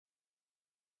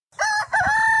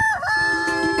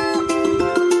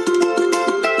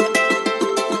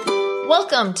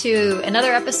Welcome to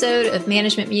another episode of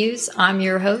Management Muse. I'm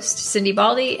your host, Cindy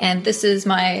Baldy, and this is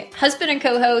my husband and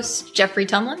co-host, Jeffrey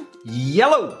Tumlin.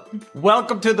 Yellow!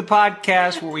 Welcome to the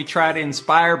podcast where we try to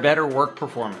inspire better work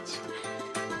performance.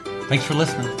 Thanks for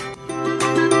listening.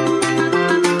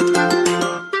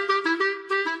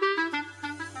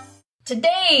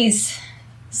 Today's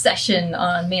session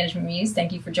on Management Muse,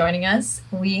 thank you for joining us.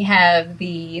 We have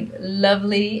the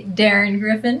lovely Darrin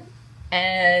Griffin.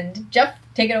 And Jeff,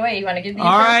 take it away. You want to give the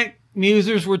intro? All right,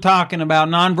 Musers, we're talking about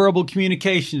nonverbal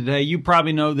communication today. You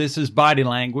probably know this is body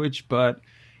language, but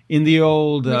in the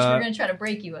old... Which we're going to try to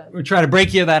break you up. We're trying to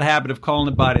break you of that habit of calling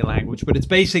it body language, but it's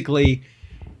basically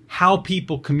how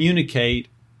people communicate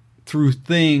through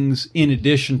things in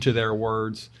addition to their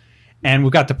words. And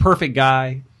we've got the perfect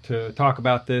guy to talk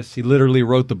about this. He literally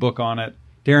wrote the book on it.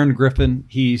 Darrin Griffin,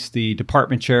 he's the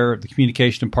department chair of the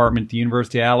communication department at the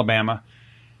University of Alabama.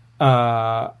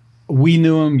 We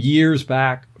knew him years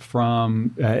back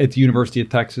from at the University of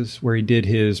Texas, where he did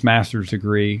his master's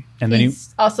degree, and then he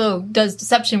also does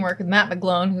deception work with Matt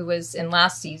McGlone, who was in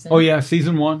last season. Oh yeah,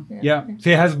 season 1. Yeah. So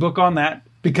he has a book on that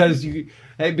because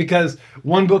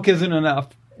one book isn't enough.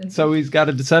 So he's got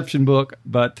a deception book.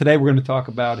 But today we're going to talk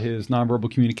about his nonverbal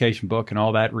communication book and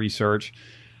all that research.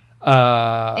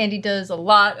 And he does a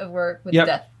lot of work with the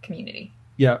deaf community.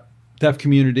 Yeah. Deaf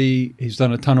community. He's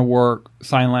done a ton of work,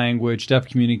 sign language, deaf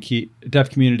community,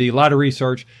 a lot of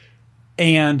research,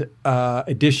 and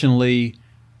additionally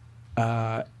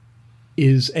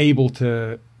is able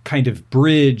to kind of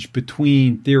bridge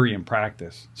between theory and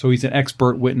practice. So he's an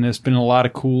expert witness, been in a lot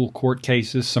of cool court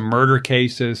cases, some murder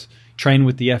cases, trained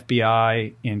with the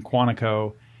FBI in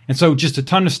Quantico, and so just a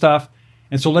ton of stuff.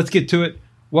 And so let's get to it.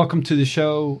 Welcome to the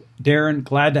show, Darrin.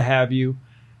 Glad to have you.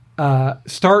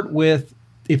 Start with,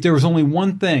 if there was only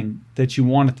one thing that you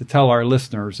wanted to tell our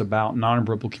listeners about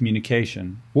nonverbal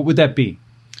communication, what would that be?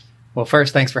 Well,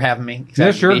 first, thanks for having me.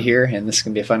 Excited to be here, and this is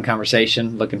going to be a fun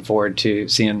conversation. Looking forward to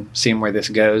seeing where this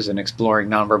goes and exploring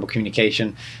nonverbal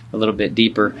communication a little bit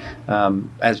deeper.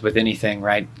 As with anything,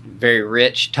 right? Very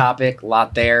rich topic, a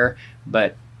lot there,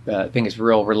 but I think it's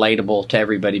real relatable to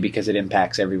everybody because it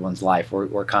impacts everyone's life.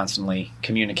 We're constantly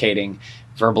communicating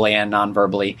verbally and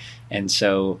nonverbally, and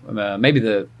so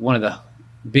maybe one of the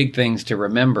big things to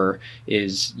remember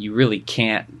is you really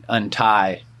can't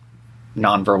untie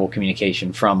nonverbal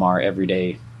communication from our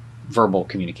everyday verbal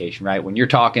communication, right? When you're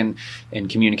talking and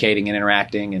communicating and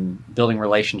interacting and building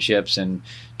relationships and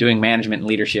doing management and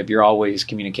leadership, you're always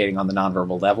communicating on the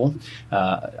nonverbal level.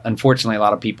 Unfortunately, a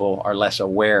lot of people are less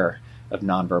aware of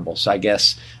nonverbal. So I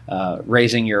guess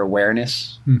raising your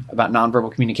awareness about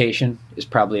nonverbal communication is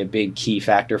probably a big key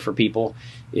factor for people.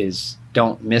 Is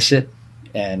don't miss it.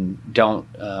 And don't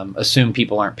assume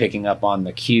people aren't picking up on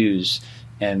the cues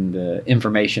and the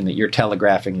information that you're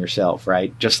telegraphing yourself,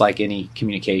 right? Just like any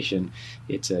communication,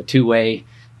 it's a two-way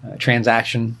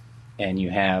transaction, and you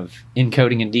have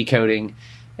encoding and decoding.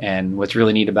 And what's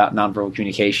really neat about nonverbal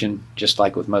communication, just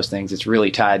like with most things, it's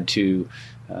really tied to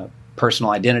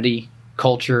personal identity,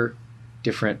 culture,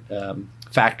 different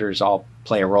factors all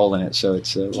play a role in it. So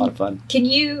it's a lot of fun. Can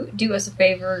you do us a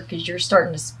favor, because you're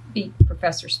starting to speak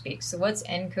professor speak. So what's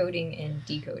encoding and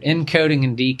decoding? Encoding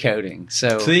and decoding.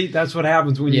 So see, that's what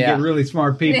happens when you get really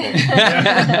smart people.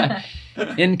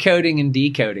 Encoding and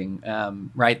decoding,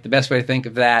 right? The best way to think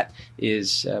of that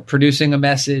is producing a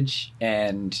message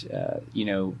and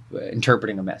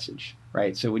interpreting a message,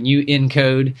 right? So when you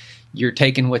encode, you're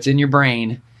taking what's in your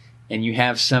brain and you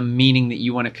have some meaning that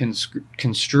you want to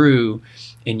construe,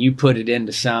 and you put it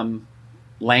into some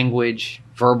language,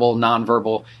 verbal,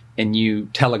 nonverbal, and you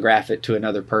telegraph it to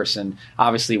another person.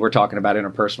 Obviously, we're talking about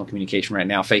interpersonal communication right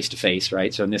now, face-to-face,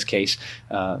 right? So in this case,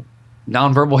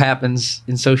 nonverbal happens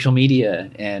in social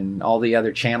media and all the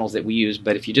other channels that we use.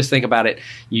 But if you just think about it,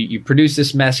 you produce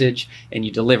this message and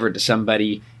you deliver it to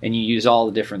somebody, and you use all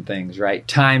the different things, right?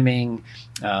 Timing,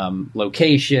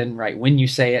 location, right? When you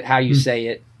say it, how you say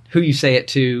it, who you say it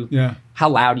to, how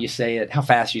loud you say it, how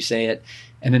fast you say it.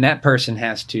 And then that person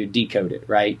has to decode it,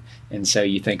 right? And so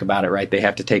you think about it, right? They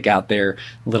have to take out their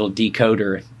little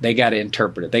decoder. They got to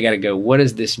interpret it. They got to go, what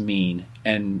does this mean?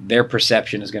 And their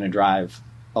perception is going to drive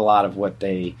a lot of what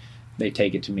they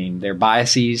take it to mean. Their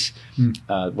biases,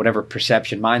 whatever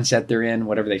perception mindset they're in,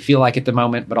 whatever they feel like at the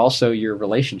moment, but also your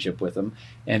relationship with them,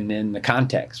 and then the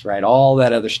context, right? All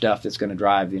that other stuff that's going to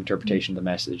drive the interpretation of the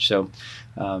message. So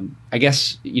I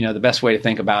guess, the best way to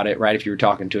think about it, right, if you were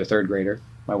talking to a third grader,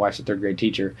 my wife's a third grade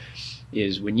teacher,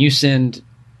 is when you send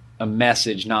a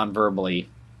message non-verbally,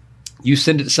 you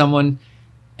send it to someone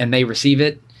and they receive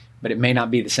it, but it may not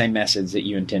be the same message that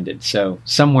you intended. So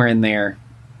somewhere in there,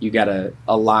 you got to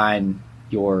align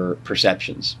your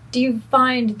perceptions. Do you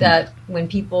find that when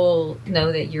people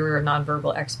know that you're a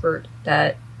nonverbal expert,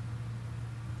 that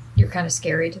you're kind of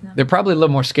scary to them? They're probably a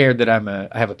little more scared that I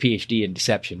have a PhD in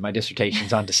deception. My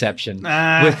dissertation's on deception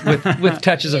with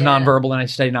touches of nonverbal, and I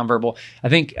study nonverbal. I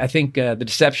think the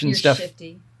deception you're stuff.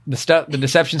 Shifty. The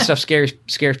deception stuff scares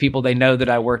people. They know that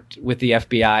I worked with the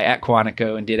FBI at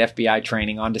Quantico and did FBI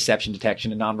training on deception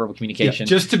detection and nonverbal communication. Yeah,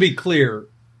 just to be clear,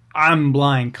 I'm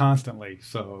lying constantly.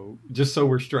 So just so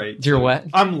we're straight. You're what?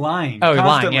 I'm lying. Oh, you're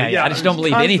constantly. lying. Yeah. I just don't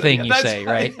believe anything you say,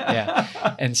 right?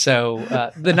 Yeah. And so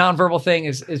the nonverbal thing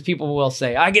is people will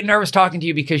say, I get nervous talking to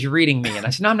you because you're reading me. And I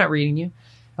said, no, I'm not reading you.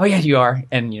 Oh, yeah, you are.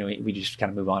 And, we just kind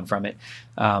of move on from it.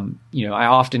 I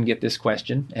often get this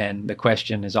question, and the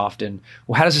question is often,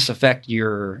 well, how does this affect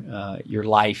your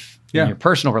life and your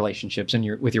personal relationships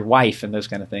and with your wife and those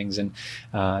kind of things? And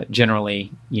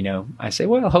generally, I say,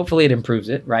 well, hopefully it improves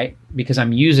it, right? Because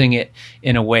I'm using it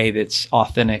in a way that's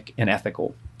authentic and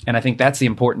ethical. And I think that's the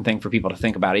important thing for people to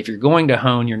think about. If you're going to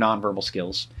hone your nonverbal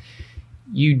skills,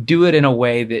 you do it in a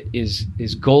way that is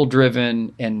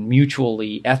goal-driven and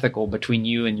mutually ethical between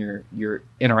you and your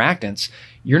interactants.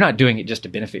 You're not doing it just to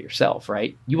benefit yourself,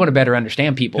 right? You want to better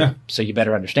understand people, so you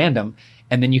better understand them,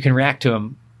 and then you can react to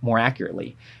them more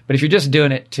accurately. But if you're just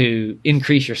doing it to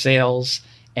increase your sales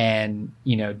and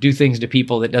do things to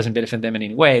people that doesn't benefit them in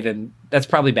any way, then that's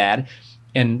probably bad.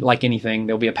 And like anything,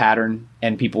 there'll be a pattern,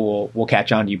 and people will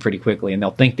catch on to you pretty quickly, and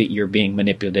they'll think that you're being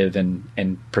manipulative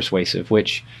and persuasive,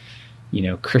 which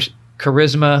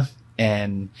charisma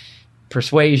and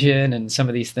persuasion and some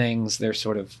of these things, they're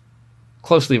sort of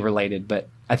closely related, but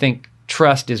I think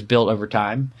trust is built over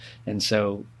time. And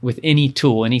so with any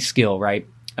tool, any skill, right?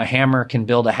 A hammer can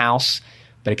build a house,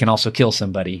 but it can also kill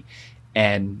somebody.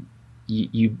 And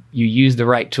you use the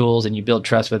right tools and you build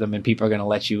trust with them, and people are going to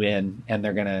let you in, and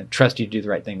they're going to trust you to do the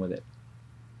right thing with it.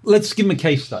 Let's give him a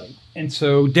case study. And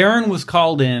so Darrin was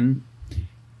called in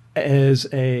as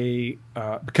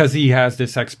because he has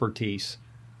this expertise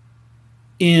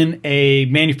in a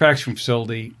manufacturing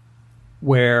facility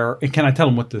where, and can I tell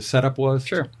him what the setup was?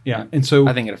 Sure. Yeah. And so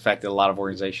I think it affected a lot of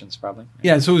organizations probably.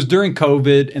 Yeah. So it was during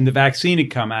COVID, and the vaccine had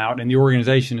come out, and the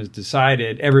organization has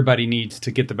decided everybody needs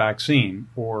to get the vaccine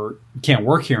or you can't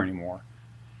work here anymore.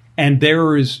 And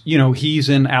there is, he's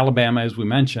in Alabama, as we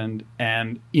mentioned,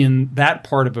 and in that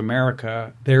part of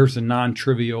America, there's a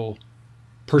non-trivial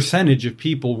percentage of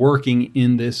people working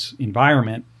in this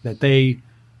environment that they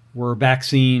were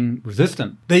vaccine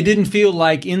resistant. They didn't feel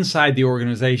like inside the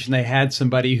organization they had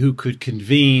somebody who could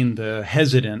convene the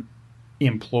hesitant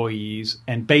employees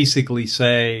and basically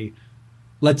say,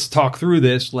 let's talk through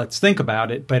this, let's think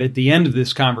about it. But at the end of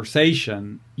this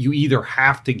conversation, you either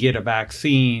have to get a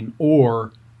vaccine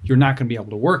or you're not going to be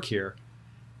able to work here.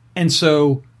 And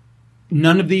so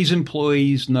none of these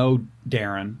employees know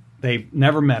Darrin. They've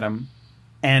never met him.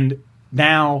 And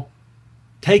now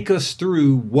take us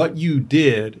through what you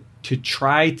did to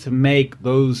try to make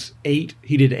those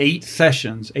he did 8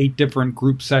 sessions, 8 different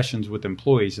group sessions with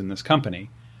employees in this company.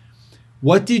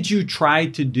 What did you try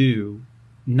to do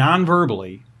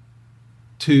non-verbally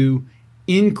to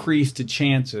increase the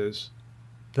chances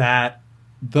that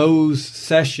those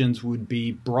sessions would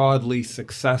be broadly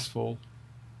successful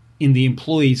in the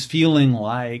employees feeling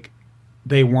like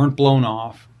they weren't blown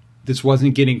off? This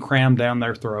wasn't getting crammed down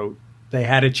their throat. They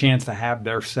had a chance to have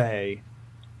their say.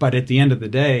 But at the end of the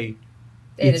day,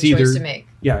 they had a choice to make.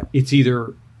 Yeah, it's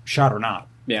either shot or not.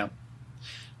 Yeah.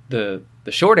 The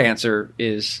short answer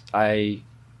is I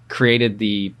created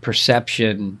the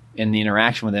perception in the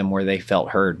interaction with them where they felt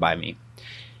heard by me.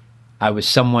 I was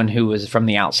someone who was from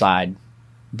the outside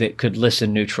that could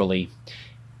listen neutrally.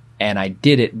 And I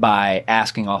did it by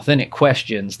asking authentic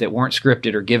questions that weren't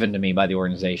scripted or given to me by the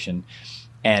organization.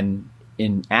 And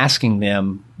in asking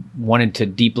them, wanted to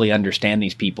deeply understand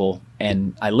these people.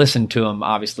 And I listened to them,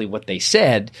 obviously, what they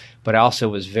said, but I also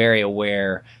was very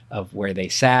aware of where they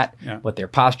sat, what their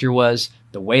posture was,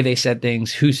 the way they said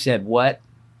things, who said what,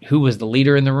 who was the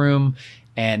leader in the room.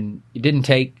 And it didn't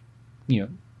take,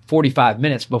 45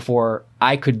 minutes before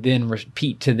I could then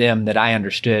repeat to them that I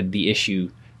understood the issue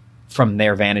from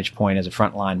their vantage point as a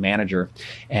frontline manager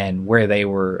and where they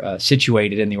were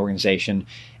situated in the organization.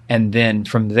 And then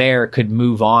from there could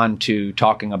move on to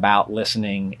talking about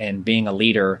listening and being a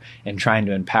leader and trying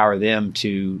to empower them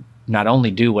to not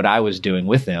only do what I was doing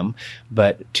with them,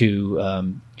 but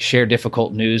to share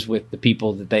difficult news with the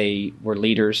people that they were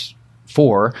leaders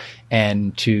for,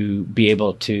 and to be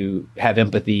able to have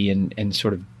empathy and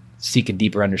sort of seek a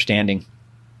deeper understanding.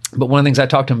 But one of the things I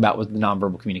talked to them about was the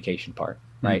nonverbal communication part,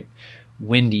 right?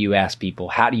 When do you ask people?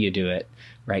 How do you do it,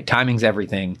 right? Timing's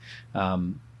everything.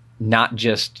 Not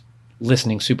just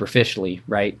listening superficially,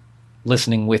 right?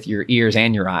 Listening with your ears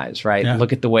and your eyes, right? Yeah.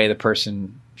 Look at the way the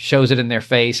person shows it in their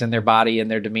face and their body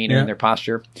and their demeanor and their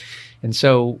posture. And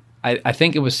so I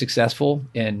think it was successful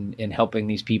in helping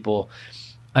these people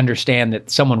understand that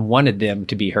someone wanted them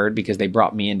to be heard because they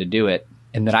brought me in to do it,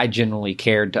 and that I generally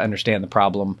cared to understand the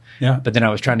problem. Yeah. But then I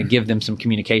was trying to give them some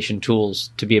communication tools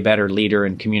to be a better leader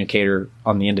and communicator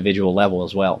on the individual level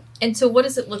as well. And so what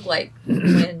does it look like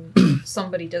when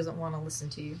somebody doesn't want to listen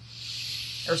to you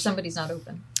or somebody's not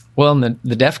open? Well, in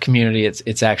the deaf community,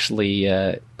 it's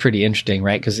actually pretty interesting,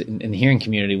 right? Because in the hearing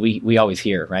community, we always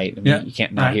hear, right? I mean, you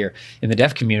can't not hear. In the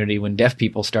deaf community, when deaf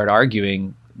people start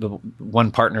arguing, the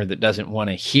one partner that doesn't want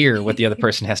to hear what the other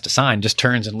person has to sign just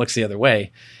turns and looks the other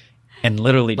way and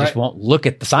literally just won't look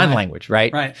at the sign language,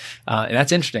 right? Right. And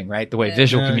that's interesting, right? The way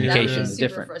visual communication is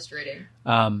different. Frustrating.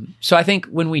 So I think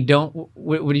when we don't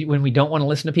want to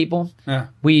listen to people, Yeah.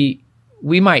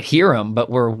 we might hear them,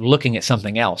 but we're looking at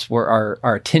something else where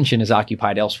our attention is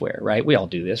occupied elsewhere, right? We all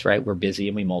do this, right? We're busy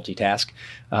and we multitask,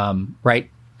 right?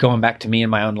 Going back to me in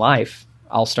my own life,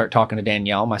 I'll start talking to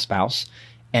Danielle, my spouse,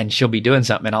 and she'll be doing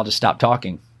something and I'll just stop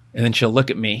talking. And then she'll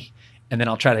look at me and then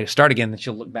I'll try to start again. Then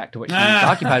she'll look back to what she's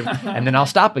occupied with, and then I'll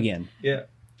stop again. Yeah.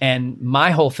 And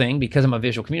my whole thing, because I'm a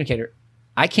visual communicator,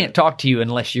 I can't talk to you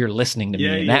unless you're listening to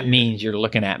me. And that means you're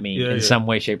looking at me in some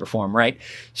way, shape, or form, right?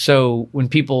 So when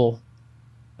people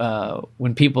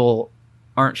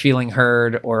aren't feeling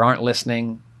heard or aren't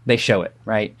listening, they show it,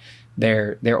 right?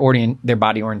 Their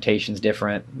body orientation is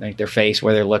different, like their face,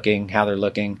 where they're looking, how they're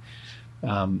looking.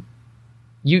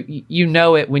 You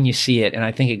know it when you see it, and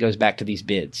I think it goes back to these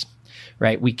bids,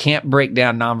 right? We can't break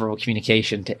down nonverbal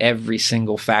communication to every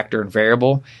single factor and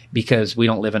variable because we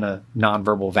don't live in a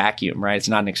nonverbal vacuum, right? It's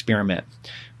not an experiment.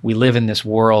 We live in this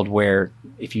world where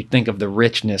if you think of the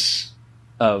richness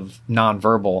of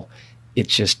nonverbal,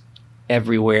 it's just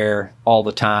everywhere all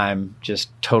the time, just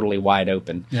totally wide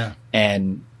open. Yeah.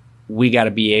 And we got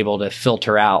to be able to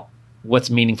filter out what's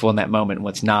meaningful in that moment and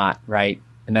what's not, right?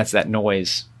 And that's that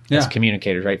noise as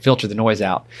communicators, right? Filter the noise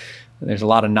out. There's a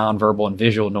lot of nonverbal and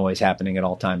visual noise happening at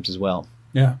all times as well.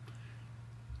 Yeah.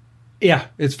 Yeah,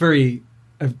 it's very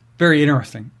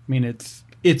interesting. I mean,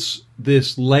 it's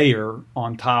this layer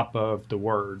on top of the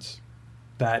words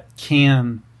that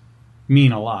can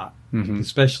mean a lot,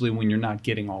 especially when you're not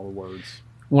getting all the words.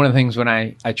 One of the things when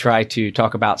I try to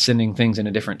talk about sending things in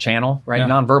a different channel, right?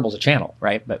 Nonverbal is a channel,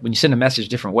 right? But when you send a message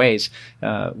different ways,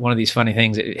 one of these funny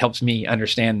things, it helps me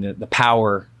understand the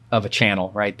power of a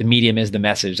channel, right? The medium is the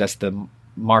message. That's the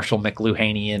Marshall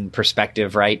McLuhanian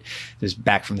perspective, right? This is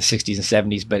back from the 60s and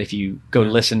 70s. But if you go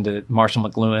listen to Marshall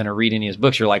McLuhan or read any of his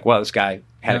books, you're like, well, this guy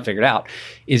had it figured out.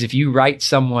 Is if you write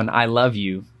someone, I love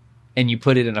you, and you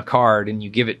put it in a card and you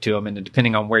give it to them, and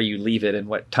depending on where you leave it and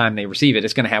what time they receive it,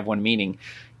 it's going to have one meaning.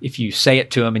 If you say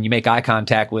it to them and you make eye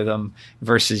contact with them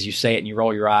versus you say it and you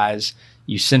roll your eyes,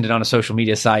 you send it on a social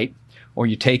media site, or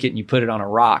you take it and you put it on a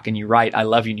rock and you write, I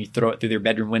love you, and you throw it through their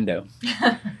bedroom window,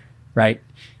 right?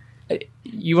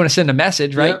 You want to send a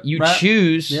message, right? You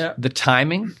choose the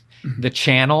timing, the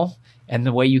channel, and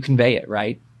the way you convey it,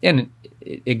 right? And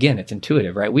again, it's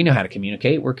intuitive, right? We know how to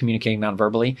communicate. We're communicating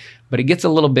nonverbally, but it gets a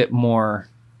little bit more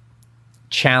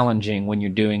challenging when you're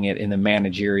doing it in the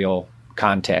managerial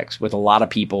context with a lot of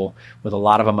people, with a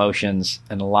lot of emotions,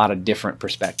 and a lot of different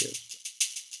perspectives.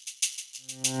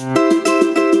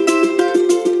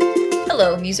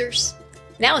 Hello, Musers.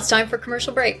 Now it's time for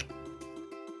commercial break.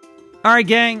 All right,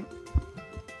 gang.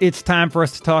 It's time for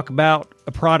us to talk about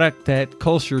a product that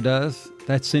Culture does.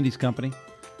 That's Cindy's company.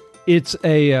 It's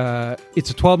a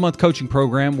 12-month coaching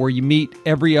program where you meet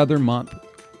every other month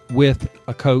with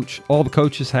a coach. All the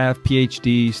coaches have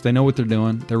PhDs. They know what they're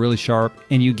doing. They're really sharp.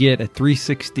 And you get a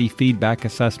 360 feedback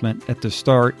assessment at the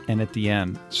start and at the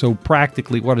end. So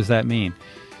practically, what does that mean?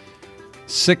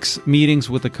 6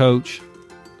 meetings with a coach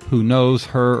who knows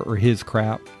her or his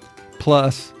crap,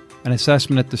 plus an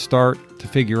assessment at the start to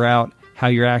figure out how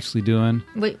you're actually doing.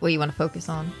 What you want to focus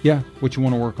on. Yeah, what you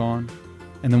want to work on.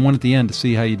 And then one at the end to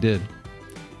see how you did.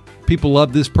 People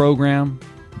love this program.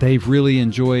 They've really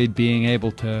enjoyed being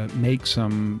able to make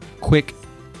some quick,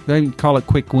 they call it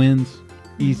quick wins,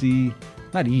 easy,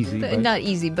 not easy. Not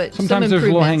easy, but sometimes some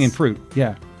there's low-hanging fruit.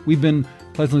 Yeah, we've been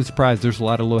pleasantly surprised there's a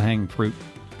lot of low-hanging fruit.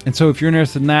 And so if you're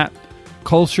interested in that,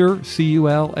 Culture,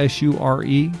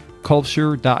 Culsure,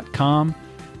 culture.com,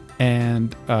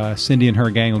 and Cindy and her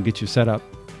gang will get you set up.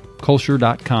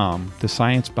 Culsure.com, the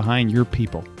science behind your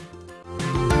people.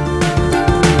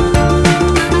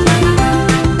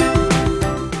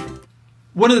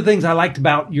 One of the things I liked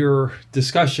about your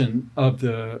discussion of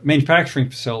the manufacturing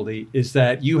facility is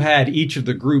that you had each of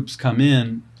the groups come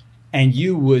in and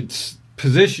you would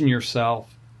position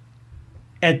yourself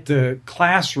at the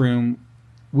classroom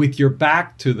with your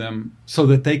back to them so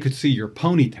that they could see your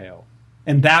ponytail.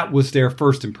 And that was their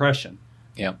first impression.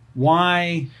 Yeah.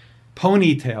 Why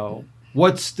ponytail?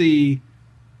 What's the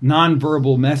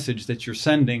nonverbal message that you're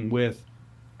sending with,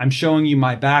 I'm showing you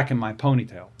my back and my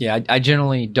ponytail? Yeah, I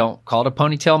generally don't call it a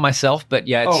ponytail myself, but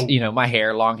yeah, it's my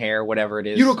hair, long hair, whatever it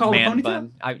is. You don't call it a man ponytail?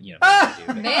 bun. I do,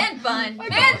 but- Man bun. Man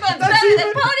bun's better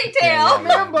than ponytail. Yeah.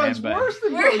 Man bun's Man bun. worse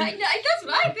than That's ponytail.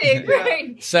 what I think.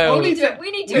 Right? So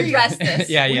we need to address this.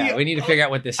 we need to figure out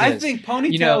what this is. I think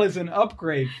ponytail is an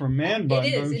upgrade from man bun.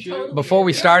 It is. don't It you? totally Before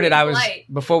we started, I was polite.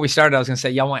 going to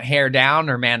say, y'all want hair down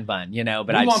or man bun, but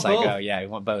We I just want like, both. oh yeah, we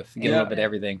want both. Get a Yeah. little bit of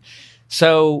everything.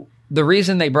 So the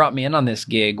reason they brought me in on this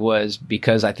gig was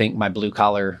because I think my blue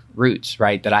collar roots,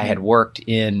 right? That I had worked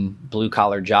in blue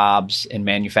collar jobs in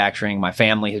manufacturing. My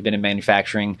family has been in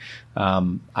manufacturing.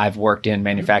 I've worked in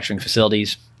manufacturing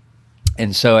facilities.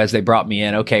 And so as they brought me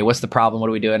in, okay, what's the problem? What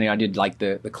are we doing? I did like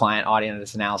the client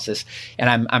audience analysis,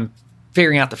 and I'm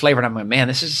figuring out the flavor, and I'm like, man,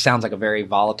 this sounds like a very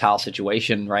volatile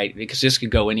situation, right? Because this could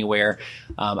go anywhere.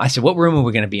 I said, what room are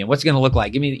we going to be in? What's it going to look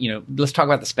like? Give me, let's talk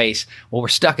about the space. Well, we're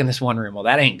stuck in this one room. Well,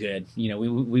 that ain't good.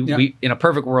 We in a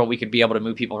perfect world, we could be able to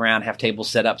move people around, have tables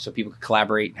set up so people could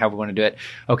collaborate however we want to do it.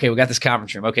 Okay, we got this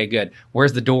conference room. Okay, good.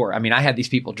 Where's the door? I mean, I had these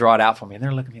people draw it out for me, and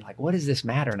they're looking at me like, what does this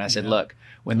matter? And I said, look,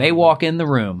 when they walk in the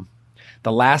room,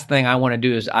 the last thing I want to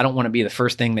do is I don't want to be the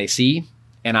first thing they see.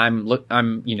 And I'm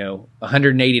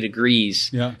 180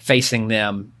 degrees facing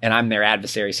them, and I'm their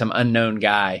adversary, some unknown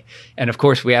guy. And of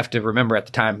course, we have to remember at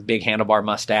the time, big handlebar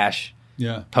mustache,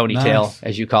 ponytail,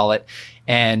 as you call it,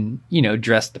 and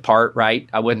dressed the part, right?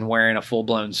 I wasn't wearing a full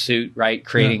blown suit, right?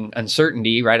 Creating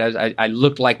uncertainty, right? I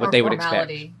looked like what they would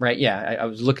expect, right? Yeah, I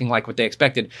was looking like what they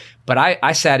expected. But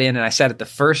I sat in, and I sat at the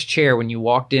first chair when you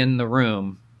walked in the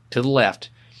room to the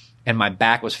left, and my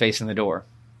back was facing the door.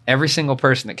 Every single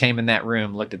person that came in that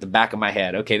room looked at the back of my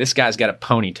head. Okay, this guy's got a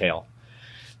ponytail.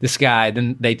 This guy,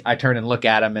 then I turn and look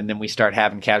at him, and then we start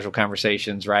having casual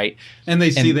conversations, right? And they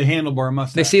see the handlebar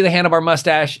mustache. They see the handlebar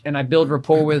mustache, and I build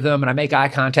rapport with them, and I make eye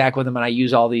contact with them, and I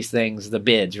use all these things, the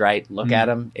bids, right? Look at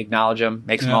them, acknowledge them,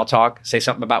 make small talk, say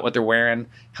something about what they're wearing,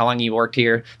 how long you worked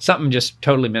here, something just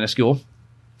totally minuscule.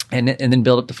 And then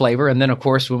build up the flavor. And then, of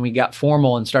course, when we got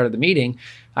formal and started the meeting,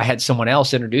 I had someone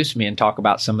else introduce me and talk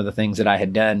about some of the things that I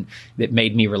had done that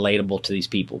made me relatable to these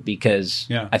people, because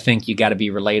I think you got to be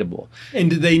relatable. And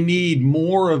do they need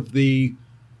more of the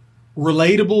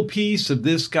relatable piece of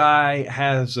this guy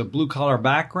has a blue-collar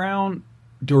background,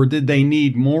 or did they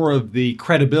need more of the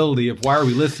credibility of why are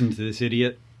we listening to this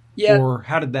idiot? Yeah. Or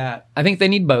how did that? I think they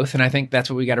need both, and I think that's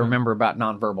what we got to remember about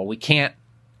nonverbal. We can't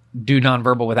do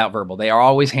nonverbal without verbal. They are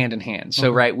always hand in hand.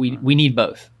 So, we need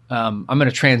both. I'm going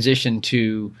to transition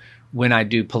to when I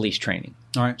do police training.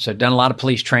 All right. So I've done a lot of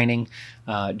police training.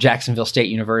 Jacksonville State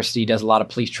University does a lot of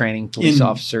police training, police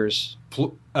officers.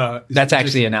 That's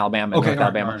actually in Alabama, North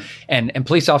Alabama. Right. And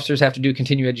police officers have to do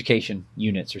continuing education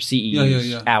units or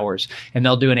CEUs, hours. And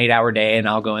they'll do an 8-hour day, and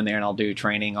I'll go in there and I'll do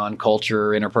training on culture,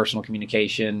 interpersonal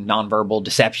communication, nonverbal,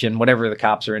 deception, whatever the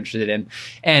cops are interested in.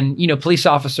 And, police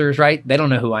officers, right, they don't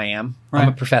know who I am. Right. I'm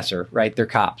a professor, right? They're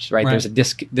cops, right? There's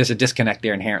a disconnect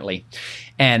there inherently.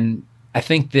 And I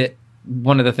think that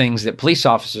one of the things that police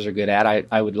officers are good at,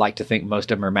 I would like to think most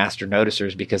of them are master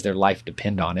noticers because their life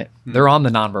depend on it. They're on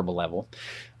the nonverbal level.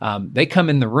 They come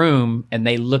in the room and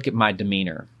they look at my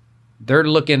demeanor. They're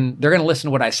going to listen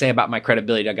to what I say about my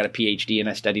credibility. I got a PhD and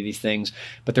I study these things,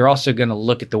 but they're also going to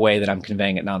look at the way that I'm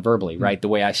conveying it nonverbally, right? The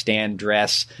way I stand,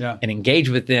 dress, and engage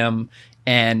with them.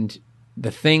 And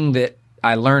the thing that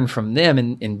I learned from them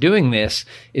in doing this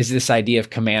is this idea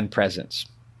of command presence.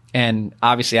 And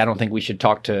obviously, I don't think we should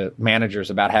talk to managers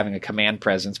about having a command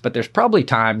presence, but there's probably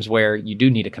times where you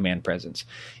do need a command presence.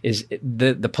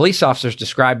 The police officers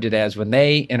described it as when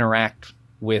they interact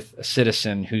with a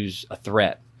citizen who's a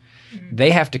threat,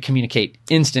 they have to communicate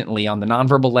instantly on the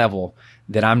nonverbal level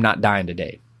that I'm not dying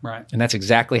today. Right. And that's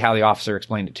exactly how the officer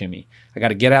explained it to me. I got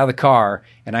to get out of the car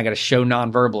and I got to show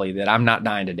nonverbally that I'm not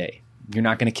dying today. You're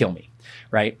not going to kill me.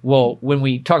 Right. Well, when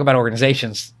we talk about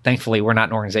organizations, thankfully, we're not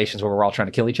in organizations where we're all trying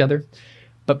to kill each other,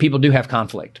 but people do have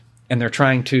conflict and they're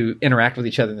trying to interact with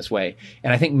each other in this way.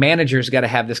 And I think managers got to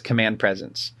have this command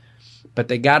presence, but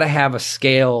they got to have a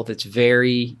scale that's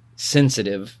very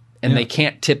sensitive, and they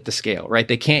can't tip the scale, right?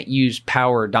 They can't use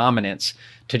power dominance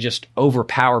to just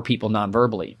overpower people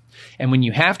nonverbally. And when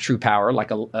you have true power,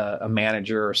 like a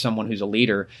manager or someone who's a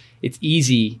leader, it's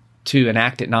easy to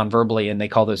enact it nonverbally, and they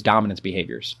call those dominance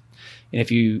behaviors. And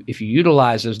if you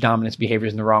utilize those dominance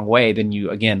behaviors in the wrong way, then you,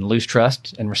 again, lose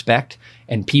trust and respect,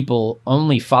 and people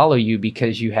only follow you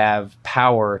because you have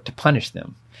power to punish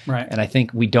them. Right. And I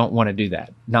think we don't want to do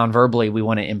that. Non-verbally, we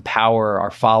want to empower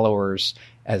our followers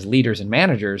as leaders and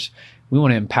managers. We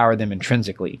want to empower them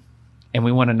intrinsically. And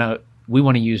we want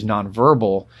to use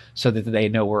nonverbal so that they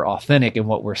know we're authentic and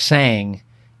what we're saying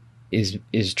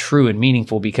is true and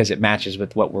meaningful because it matches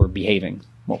with what we're behaving,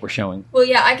 what we're showing. Well,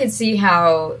 yeah, I could see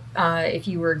how if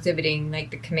you were exhibiting like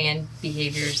the command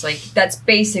behaviors, like that's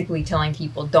basically telling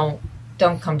people don't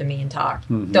come to me and talk.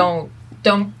 Mm-hmm.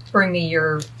 Don't bring me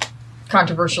your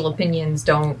controversial opinions.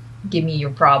 Don't give me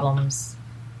your problems.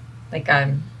 Like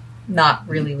I'm not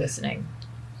really listening.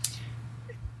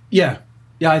 Yeah,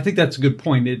 I think that's a good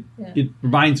point. It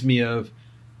reminds me of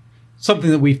something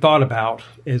that we thought about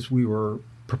as we were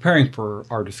preparing for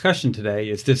our discussion today,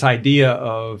 is this idea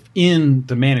of, in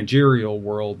the managerial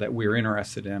world that we're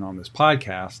interested in on this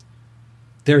podcast,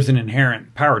 there's an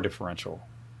inherent power differential,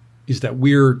 is that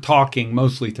we're talking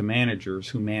mostly to managers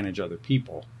who manage other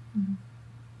people. Mm-hmm.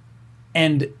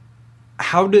 And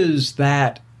how does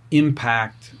that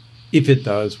impact, if it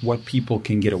does, what people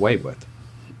can get away with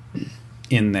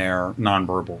in their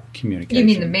nonverbal communication?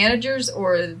 You mean the managers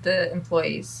or the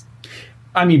employees?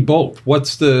 I mean both.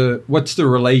 What's the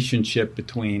relationship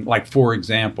between, like, for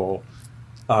example,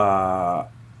 if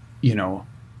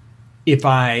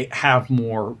I have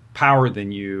more power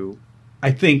than you,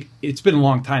 I think it's been a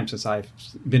long time since I've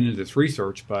been into this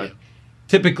research, but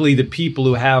typically the people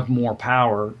who have more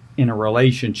power in a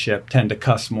relationship tend to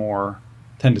cuss more,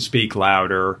 tend to speak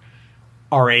louder,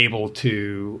 are able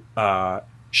to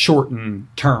shorten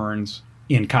turns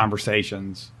in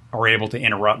conversations, are able to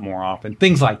interrupt more often,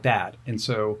 things like that. And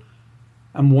so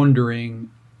I'm wondering,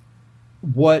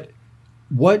 what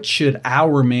should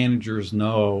our managers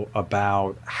know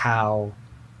about how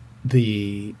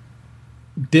the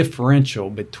differential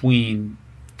between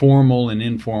formal and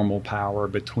informal power,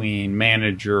 between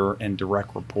manager and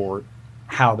direct report,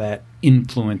 how that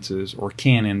influences or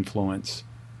can influence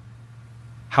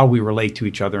how we relate to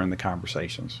each other in the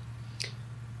conversations?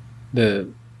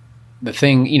 The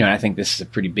thing, I think this is a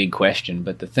pretty big question,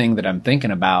 but the thing that I'm thinking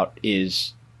about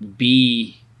is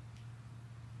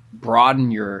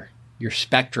broaden your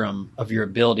spectrum of your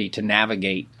ability to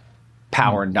navigate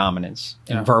power and dominance,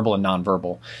 and verbal and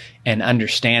nonverbal, and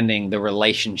understanding the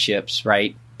relationships,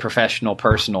 right? Professional,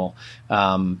 personal.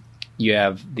 You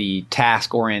have the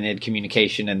task-oriented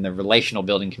communication and the relational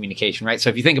building communication, right? So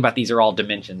if you think about, these are all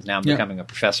dimensions. Now I'm becoming a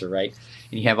professor, right?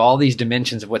 And you have all these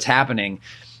dimensions of what's happening,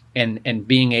 and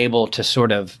being able to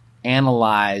sort of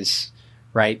analyze,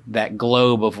 right, that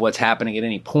globe of what's happening at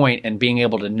any point, and being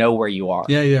able to know where you are.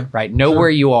 Right? Know where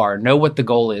you are, know what the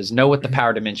goal is, know what the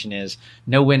power dimension is,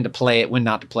 know when to play it, when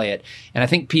not to play it. And I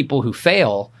think people who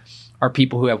fail are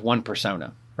people who have one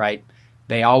persona, right?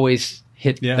 They always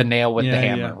hit the nail with the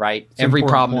hammer, right? Every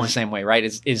problem is the same way, right?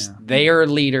 Is they are a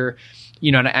leader.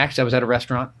 And actually I was at a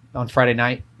restaurant on Friday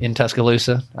night in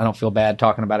Tuscaloosa. I don't feel bad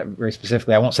talking about it very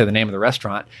specifically. I won't say the name of the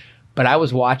restaurant, but I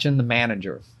was watching the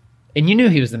manager. And you knew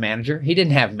he was the manager. He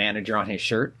didn't have manager on his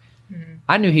shirt. Mm-hmm.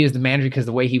 I knew he was the manager because of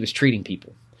the way he was treating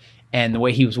people and the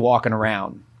way he was walking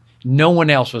around. No one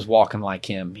else was walking like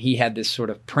him. He had this sort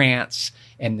of prance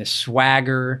and this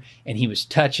swagger, and he was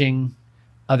touching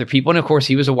other people. And of course,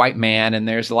 he was a white man, and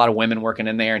there's a lot of women working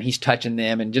in there, and he's touching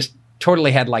them, and just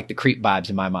totally had like the creep vibes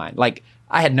in my mind. Like,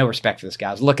 I had no respect for this guy.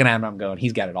 I was looking at him, I'm going,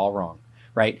 he's got it all wrong,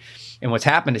 right? And what's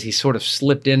happened is he sort of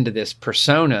slipped into this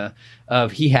persona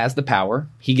of, he has the power,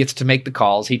 he gets to make the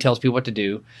calls, he tells people what to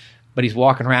do, but he's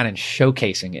walking around and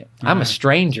showcasing it. Mm-hmm. I'm a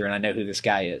stranger and I know who this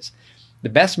guy is. The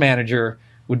best manager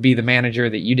would be the manager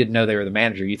that you didn't know they were the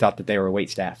manager. You thought that they were a wait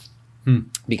staff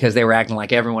because they were acting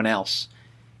like everyone else.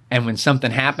 And when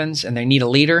something happens and they need a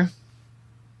leader,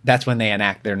 that's when they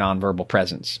enact their nonverbal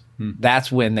presence.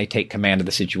 That's when they take command of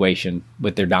the situation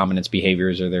with their dominance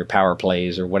behaviors or their power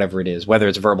plays or whatever it is, whether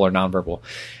it's verbal or nonverbal.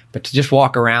 But to just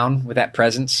walk around with that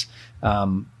presence,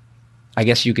 I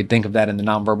guess you could think of that in the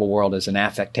nonverbal world as an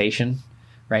affectation,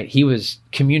 right? He was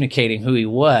communicating who he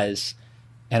was,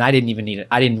 and I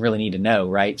didn't really need to know,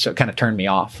 right? So it kind of turned me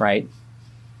off, right?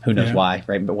 Who knows why,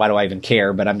 right? But why do I even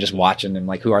care? But I'm just watching and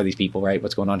like, who are these people, right?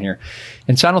 What's going on here?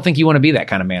 And so I don't think you want to be that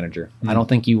kind of manager. I don't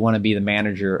think you want to be the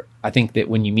manager. I think that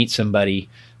when you meet somebody,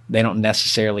 they don't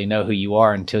necessarily know who you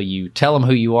are until you tell them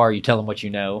who you are, you tell them what you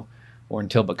know, or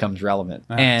until it becomes relevant.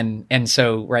 And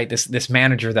so, right, this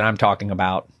manager that I'm talking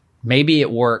about, maybe it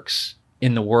works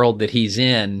in the world that he's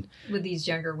in. With these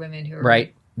younger women who are...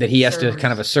 Right, that he has to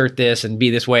kind of assert this and be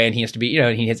this way, and he has to be,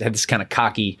 he has had this kind of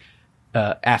cocky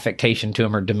affectation to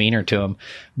them or demeanor to them,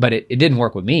 but it didn't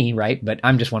work with me, right? But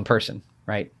I'm just one person,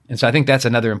 right? And so I think that's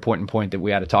another important point that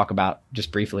we ought to talk about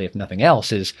just briefly, if nothing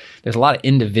else, is there's a lot of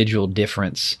individual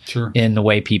difference in the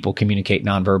way people communicate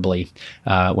nonverbally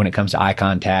when it comes to eye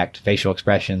contact, facial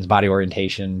expressions, body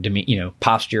orientation,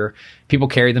 posture. People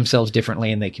carry themselves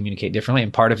differently and they communicate differently.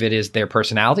 And part of it is their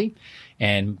personality,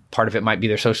 and part of it might be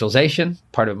their socialization.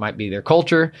 Part of it might be their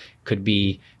culture. Could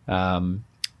be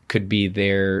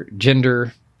their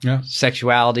gender,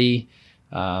 sexuality,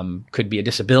 could be a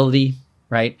disability,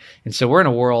 right? And so we're in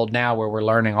a world now where we're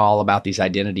learning all about these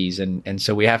identities. And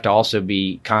so we have to also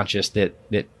be conscious that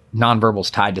nonverbal is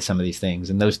tied to some of these things.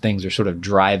 And those things are sort of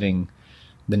driving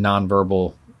the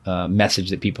nonverbal message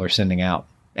that people are sending out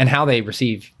and how they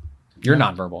receive your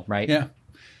nonverbal, right?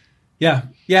 Yeah.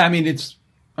 I mean,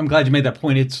 I'm glad you made that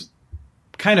point. It's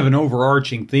kind of an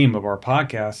overarching theme of our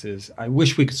podcast is, I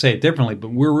wish we could say it differently, but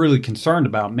we're really concerned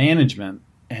about management.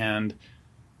 And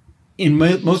in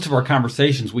most of our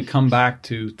conversations, we come back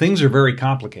to things are very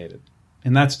complicated,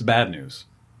 and that's the bad news.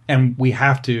 And we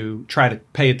have to try to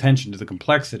pay attention to the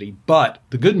complexity. But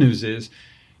the good news is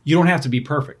you don't have to be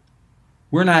perfect.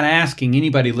 We're not asking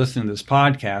anybody listening to this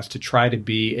podcast to try to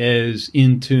be as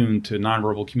in tune to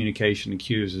nonverbal communication and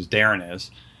cues as Darrin is,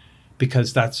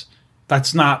 because that's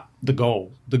not the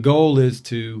goal. The goal is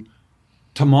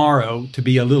tomorrow to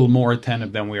be a little more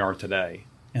attentive than we are today.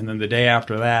 And then the day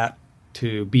after that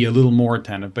to be a little more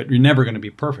attentive, but you're never going to be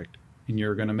perfect. And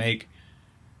you're going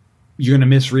to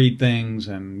misread things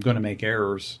and going to make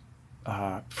errors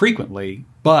frequently,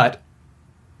 but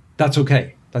that's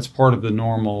okay. That's part of the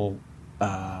normal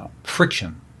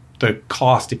friction, the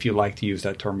cost, if you like to use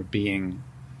that term, of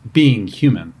being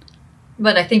human.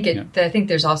 But I think I think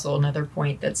there's also another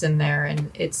point that's in there,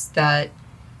 and it's that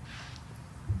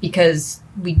because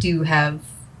we do have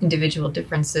individual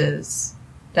differences,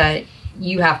 that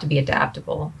you have to be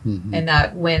adaptable, and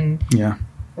that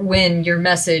when your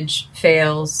message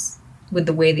fails with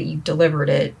the way that you delivered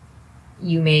it,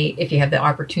 you may, if you have the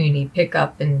opportunity, pick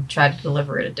up and try to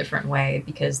deliver it a different way,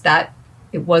 because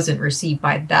it wasn't received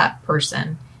by that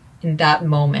person in that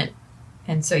moment,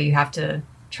 and so you have to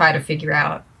try to figure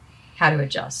out how to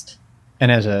adjust.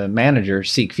 And as a manager,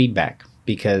 seek feedback,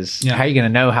 because how are you going to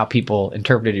know how people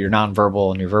interpreted your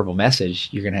nonverbal and your verbal message?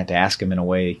 You're going to have to ask them in a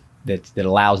way that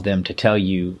allows them to tell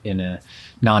you in a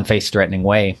non-face threatening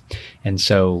way. And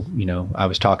so, I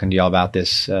was talking to y'all about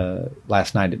this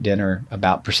last night at dinner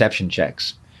about perception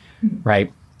checks,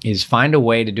 right? Is find a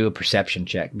way to do a perception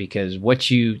check, because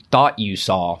what you thought you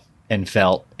saw and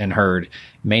felt and heard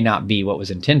may not be what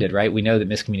was intended, right? We know that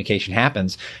miscommunication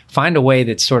happens. Find a way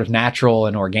that's sort of natural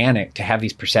and organic to have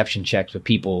these perception checks with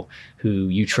people who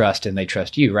you trust and they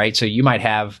trust you, right? So you might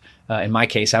have, in my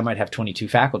case, I might have 22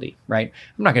 faculty, right?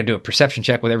 I'm not going to do a perception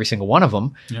check with every single one of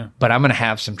them, but I'm going to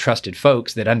have some trusted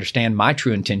folks that understand my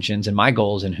true intentions and my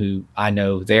goals, and who I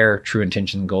know their true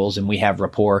intentions and goals, and we have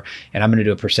rapport, and I'm going to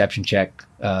do a perception check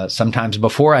sometimes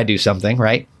before I do something,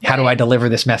 right? How do I deliver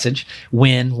this message?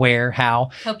 When, where, how?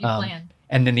 Help you plan.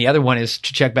 And then the other one is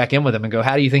to check back in with them and go,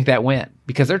 how do you think that went?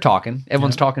 Because they're talking.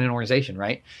 Everyone's talking in an organization,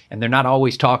 right? And they're not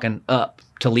always talking up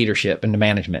to leadership and to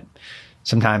management.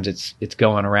 Sometimes it's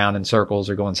going around in circles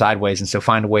or going sideways. And so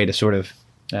find a way to sort of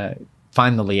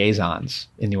find the liaisons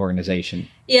in the organization.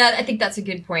 Yeah, I think that's a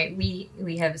good point.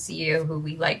 We have a CEO who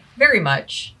we like very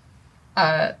much,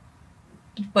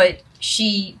 but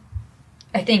she,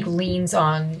 I think, leans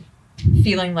on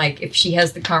feeling like if she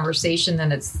has the conversation,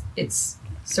 then it's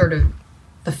sort of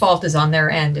the fault is on their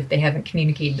end if they haven't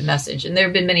communicated the message. And there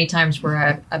have been many times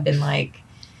where I've been like,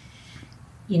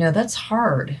 that's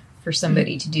hard for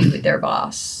somebody to do with their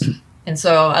boss. And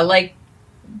so I like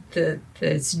the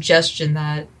suggestion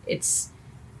that it's,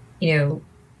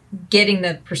 getting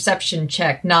the perception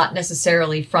check, not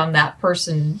necessarily from that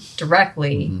person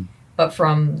directly, but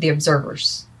from the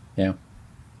observers. Yeah.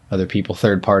 Other people,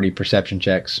 third-party perception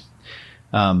checks.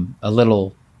 A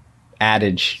little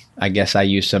adage, I guess, I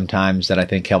use sometimes that I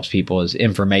think helps people is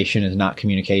information is not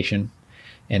communication.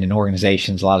 And in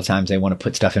organizations, a lot of times they want to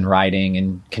put stuff in writing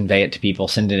and convey it to people,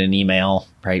 send it an email,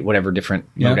 right? Whatever different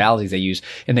modalities they use.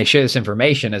 And they share this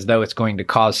information as though it's going to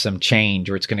cause some change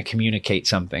or it's going to communicate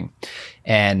something.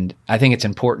 And I think it's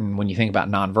important when you think about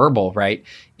nonverbal, right?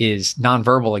 Is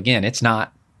nonverbal, again, it's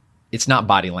not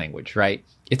body language, right?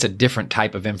 It's a different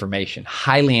type of information,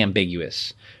 highly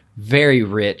ambiguous, very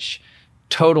rich,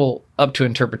 total up to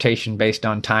interpretation based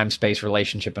on time, space,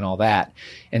 relationship, and all that.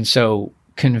 And so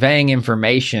conveying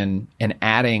information and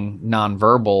adding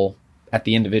nonverbal at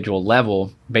the individual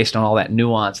level based on all that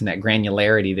nuance and that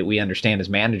granularity that we understand as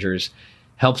managers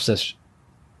helps us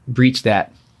breach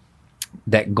that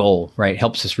that goal, right?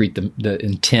 Helps us read the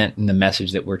intent and the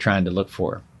message that we're trying to look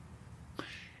for.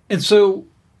 And so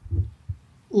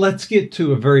let's get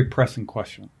to a very pressing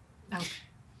question. Oh,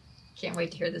 can't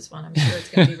wait to hear this one. I'm sure it's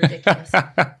going to be ridiculous.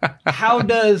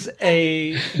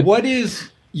 What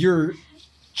is your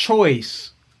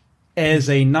choice as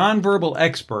a nonverbal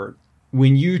expert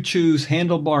when you choose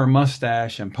handlebar,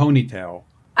 mustache, and ponytail?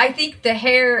 I think the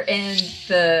hair and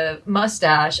the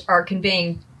mustache are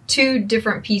conveying two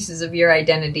different pieces of your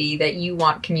identity that you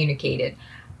want communicated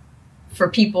for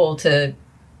people to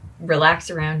relax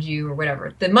around you or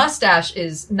whatever. The mustache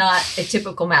is not a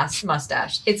typical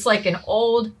mustache. It's like an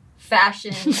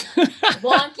old-fashioned,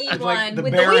 wonky one the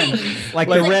with Baron, the wings. like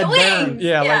With the Red wings. Baron.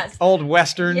 Yeah, Yes. like old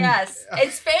Western. Yes,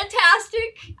 it's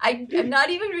fantastic. I'm not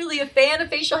even really a fan of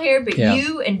facial hair, but Yeah.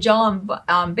 you and John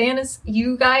Banas,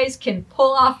 you guys can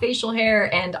pull off facial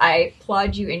hair, and I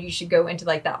applaud you. And you should go into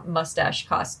like that mustache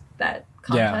contest.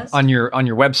 Yeah, on your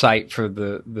website for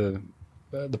the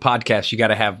podcast, you got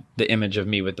to have the image of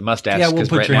me with the mustache. Yeah, we'll 'cause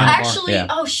put right your now- handlebar. Actually, Yeah.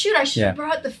 oh shoot, I should have Yeah.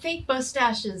 brought the fake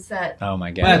mustaches that Oh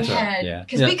my god, That's we right. had Yeah.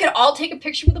 because we could all take a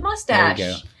picture with a mustache. There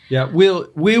you go. Yeah,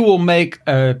 we will make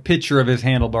a picture of his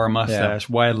handlebar mustache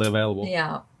widely available.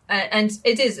 Yeah, and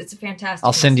it's a fantastic.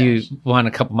 I'll send mustache. you one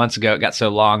a couple months ago. It got so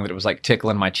long that it was like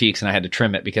tickling my cheeks, and I had to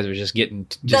trim it because it was just getting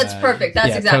That's perfect.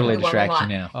 That's exactly totally the one we distraction.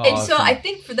 want. Yeah. Oh, And so awesome. I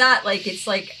think for that, like, it's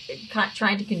like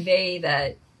trying to convey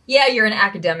that, yeah, you're an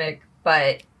academic,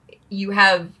 but you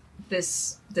have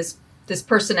this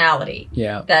personality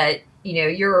Yeah. that, you know,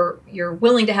 you're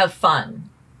willing to have fun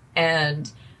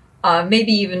and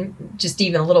maybe even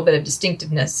a little bit of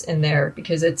distinctiveness in there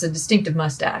because it's a distinctive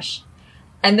mustache.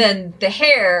 And then the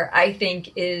hair, I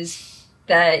think, is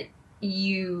that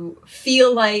you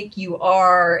feel like you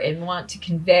are and want to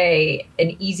convey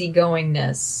an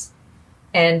easygoingness.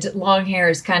 And long hair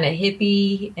is kind of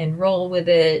hippie and roll with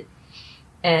it.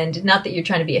 And not that you're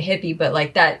trying to be a hippie, but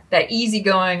like that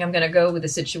easygoing, I'm going to go with the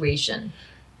situation.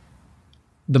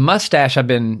 The mustache I've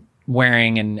been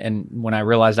wearing, and when I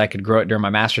realized I could grow it during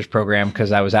my master's program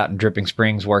because I was out in Dripping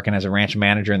Springs working as a ranch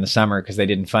manager in the summer because they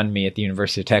didn't fund me at the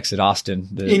University of Texas at Austin,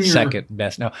 In the your second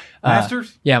best. No,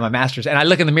 Masters? Yeah, my master's. And I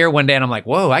look in the mirror one day and I'm like,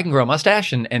 whoa, I can grow a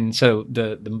mustache. And so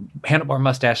the handlebar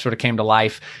mustache sort of came to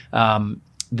life.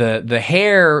 The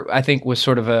hair, I think, was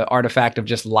sort of an artifact of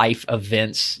just life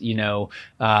events, you know,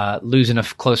 losing a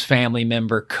close family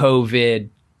member, COVID,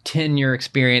 10-year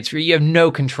experience where you have no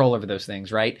control over those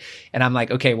things, right? And I'm like,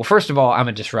 okay, well, first of all, I'm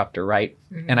a disruptor, right?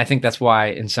 Mm-hmm. And I think that's why,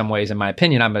 in some ways, in my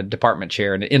opinion, I'm a department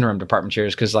chair and an interim department chair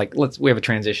is because, like, we have a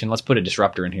transition. Let's put a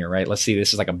disruptor in here, right? Let's see,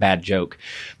 this is like a bad joke.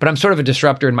 But I'm sort of a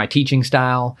disruptor in my teaching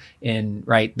style, in,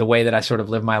 right, the way that I sort of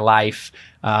live my life.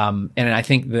 And I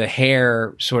think the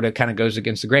hair sort of kind of goes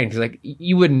against the grain because, like,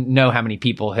 you wouldn't know how many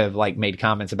people have, like, made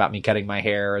comments about me cutting my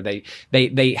hair, or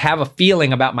they have a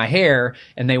feeling about my hair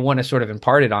and they want to sort of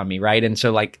impart it on me, right? And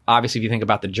so, like, obviously, if you think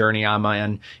about the journey I'm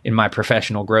on in my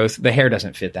professional growth, the hair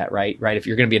doesn't fit that, right? If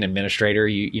you're going to be an administrator,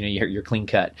 you're clean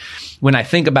cut. When I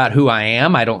think about who I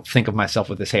am, I don't think of myself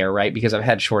with this hair, right? Because I've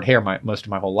had short hair most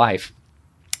of my whole life.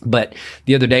 But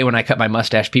the other day when I cut my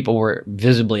mustache, people were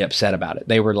visibly upset about it.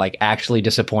 They were like actually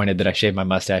disappointed that I shaved my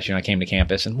mustache when I came to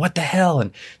campus. And what the hell?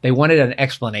 And they wanted an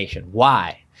explanation.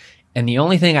 Why? And the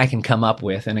only thing I can come up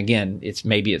with, and again, it's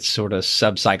sort of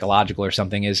sub-psychological or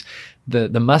something, is the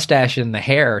mustache and the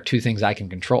hair are two things I can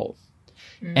control.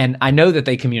 And I know that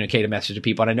they communicate a message to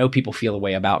people, and I know people feel a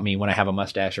way about me when I have a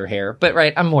mustache or hair. But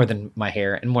right, I'm more than my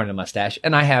hair and more than a mustache.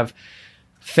 And I have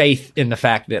faith in the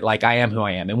fact that, like, I am who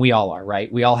I am, and we all are,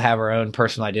 right? We all have our own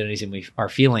personal identities and our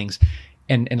feelings.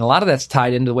 And a lot of that's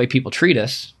tied into the way people treat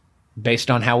us based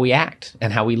on how we act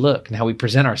and how we look and how we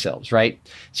present ourselves, right?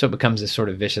 So it becomes this sort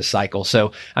of vicious cycle.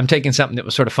 So I'm taking something that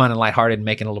was sort of fun and lighthearted and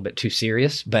making it a little bit too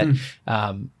serious. But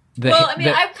I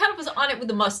kind of was on it with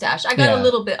the mustache. I got a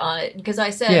little bit on it because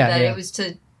I said that it was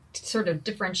to sort of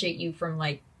differentiate you from,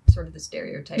 like, sort of the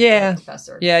stereotype of a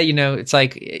professor. Yeah, it's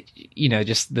like,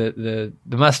 just the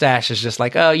mustache is just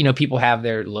like, oh, people have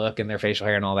their look and their facial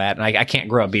hair and all that. And I can't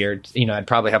grow a beard. I'd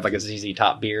probably have like a ZZ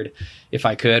Top beard if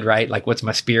I could, right? Like, what's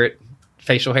my spirit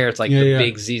facial hair? It's like the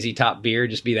big ZZ Top beard,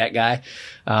 just be that guy.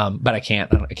 But I can't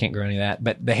grow any of that.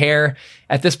 But the hair,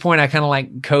 at this point, I kind of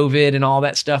like COVID and all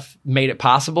that stuff made it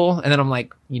possible. And then I'm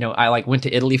like, I like went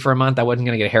to Italy for a month. I wasn't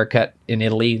going to get a haircut in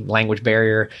Italy, language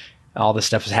barrier. All this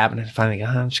stuff was happening. Finally,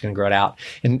 I'm just going to grow it out.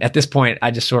 And at this point, I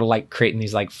just sort of like creating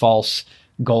these like false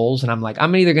goals. And I'm like,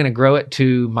 I'm either going to grow it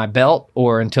to my belt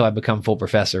or until I become full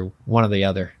professor, one or the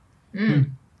other.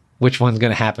 Which one's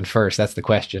going to happen first? That's the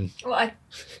question. Well, I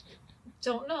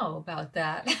don't know about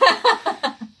that.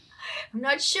 I'm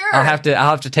not sure. I'll have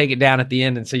to take it down at the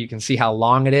end, and so you can see how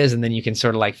long it is, and then you can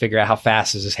sort of like figure out how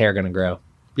fast is his hair going to grow.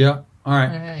 Yeah. All right.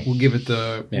 All right. We'll give it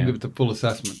the full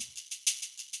assessment.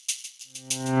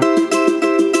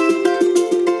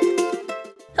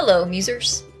 Hello,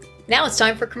 musers. Now it's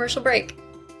time for commercial break.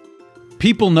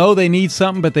 People know they need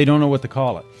something, but they don't know what to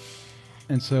call it.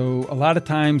 And so a lot of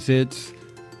times it's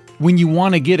when you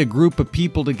want to get a group of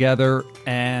people together,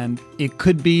 and it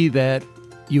could be that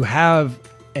you have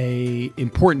a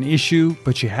important issue,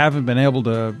 but you haven't been able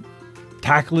to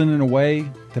tackle it in a way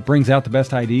that brings out the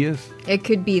best ideas. It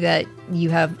could be that you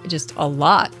have just a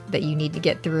lot that you need to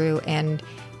get through, and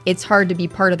it's hard to be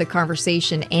part of the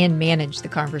conversation and manage the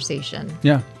conversation.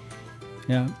 Yeah.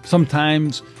 Yeah.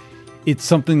 Sometimes it's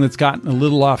something that's gotten a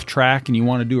little off track and you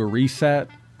want to do a reset,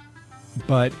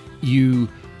 but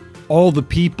all the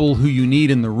people who you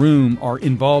need in the room are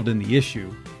involved in the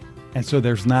issue. And so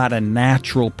there's not a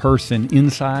natural person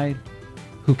inside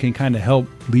who can kind of help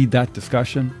lead that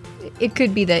discussion. It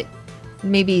could be that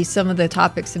maybe some of the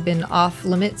topics have been off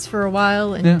limits for a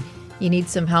while, and you need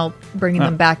some help bringing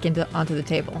them back onto the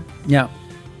table. Yeah.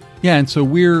 Yeah, and so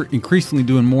we're increasingly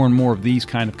doing more and more of these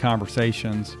kind of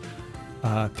conversations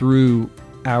through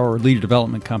our leader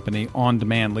development company, On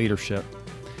Demand Leadership.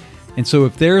 And so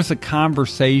if there's a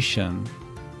conversation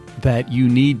that you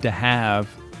need to have,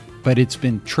 but it's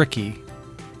been tricky,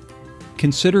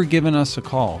 consider giving us a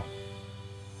call.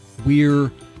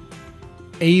 We're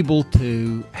able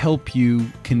to help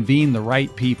you convene the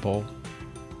right people,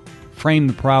 frame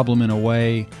the problem in a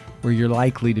way where you're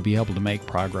likely to be able to make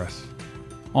progress.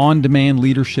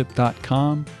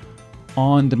 OnDemandLeadership.com.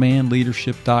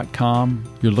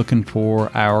 OnDemandLeadership.com. You're looking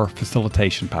for our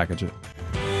facilitation package.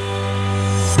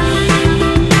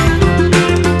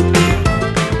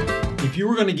 If you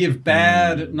were going to give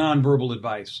bad nonverbal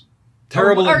advice,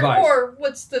 terrible advice. Or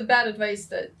what's the bad advice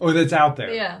that's out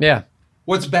there. Yeah.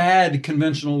 What's bad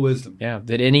conventional wisdom? Yeah.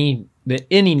 That any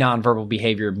nonverbal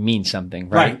behavior means something,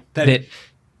 right?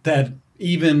 That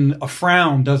even a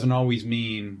frown doesn't always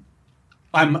mean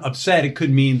I'm upset. It could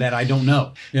mean that I don't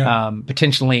know. Yeah.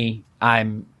 Potentially,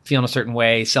 I'm feeling a certain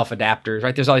way, self-adapters,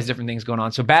 right? There's all these different things going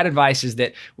on. So bad advice is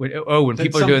that, when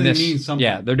people are doing this,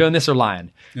 they're doing this or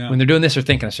lying. Yeah. When they're doing this or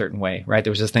thinking a certain way, right?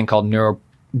 There was this thing called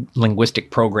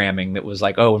neuro-linguistic programming that was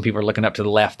like, when people are looking up to the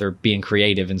left, they're being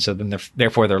creative. And so then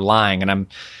therefore they're lying. And I'm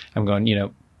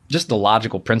going, just the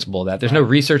logical principle of that. There's no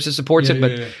research that supports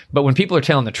it, but when people are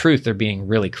telling the truth, they're being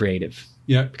really creative.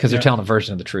 Yeah, because they're telling a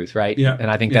version of the truth, right? Yeah, and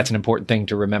I think that's an important thing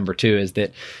to remember too, is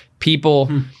that people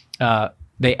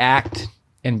they act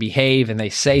and behave and they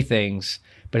say things,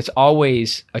 but it's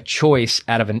always a choice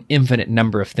out of an infinite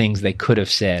number of things they could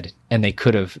have said and they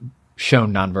could have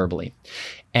shown nonverbally.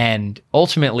 And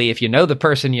ultimately, if you know the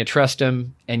person, you trust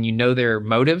them, and you know their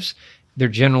motives, they're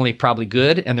generally probably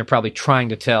good, and they're probably trying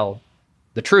to tell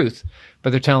the truth,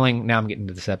 but they're telling. Now I'm getting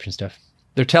into deception stuff.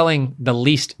 They're telling the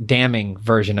least damning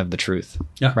version of the truth,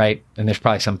 right? And there's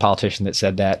probably some politician that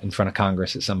said that in front of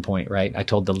Congress at some point, right? I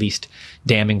told the least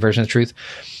damning version of the truth.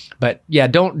 But yeah,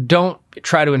 don't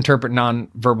try to interpret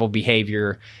nonverbal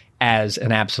behavior as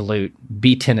an absolute.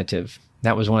 Be tentative.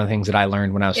 That was one of the things that I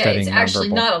learned when I was studying nonverbal. It's actually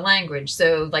not a language.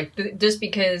 So like just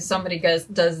because somebody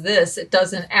does this, it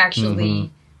doesn't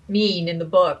actually mean in the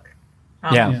book.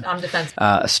 I'm defensive.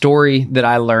 A story that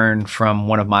I learned from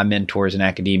one of my mentors in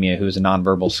academia, who was a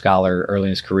nonverbal scholar early in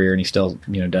his career, and he still,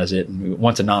 does it.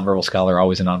 Once a nonverbal scholar,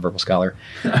 always a nonverbal scholar.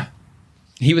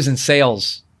 He was in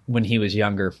sales when he was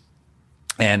younger,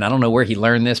 and I don't know where he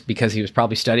learned this, because he was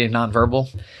probably studying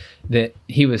nonverbal, that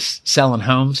he was selling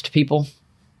homes to people,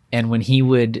 and when he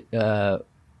would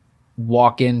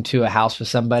walk into a house with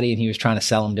somebody and he was trying to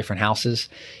sell them different houses,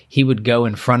 he would go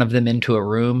in front of them into a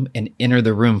room and enter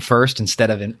the room first instead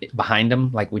of behind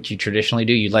them, like what you traditionally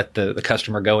do. You let the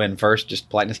customer go in first, just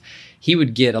politeness. He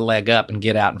would get a leg up and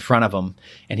get out in front of them,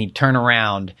 and he'd turn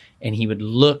around and he would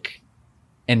look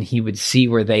and he would see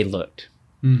where they looked.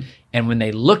 And when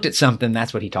they looked at something,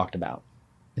 that's what he talked about.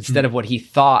 Instead of what he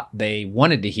thought they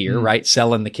wanted to hear, right?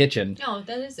 Selling the kitchen. No,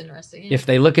 that is interesting. Yeah. If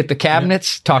they look at the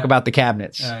cabinets, talk about the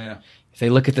cabinets. If they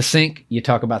look at the sink, you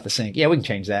talk about the sink. Yeah, we can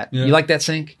change that. You like that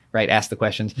sink? Right, ask the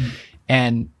questions.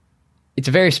 And it's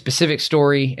a very specific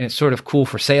story, and it's sort of cool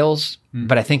for sales,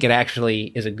 but I think it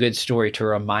actually is a good story to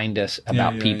remind us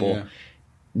about people.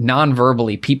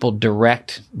 Non-verbally, people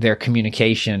direct their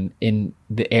communication in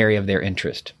the area of their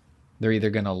interest. They're either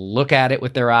going to look at it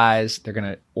with their eyes, they're going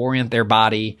to orient their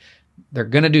body, they're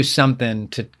going to do something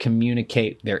to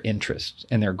communicate their interests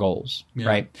and their goals,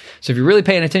 right? So if you're really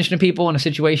paying attention to people in a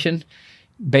situation,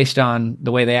 based on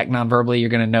the way they act nonverbally, you're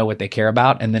going to know what they care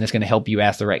about, and then it's going to help you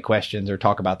ask the right questions or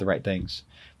talk about the right things.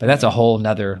 But that's a whole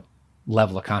nother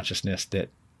level of consciousness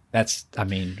I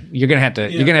mean, you're going to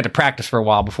have to practice for a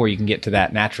while before you can get to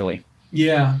that naturally.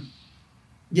 Yeah.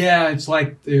 Yeah. It's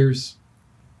like there's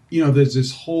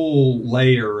this whole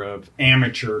layer of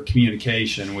amateur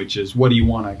communication, which is what do you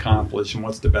want to accomplish and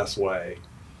what's the best way.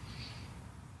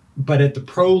 But at the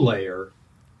pro layer,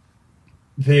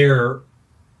 they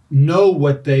know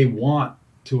what they want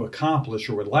to accomplish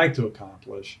or would like to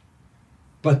accomplish,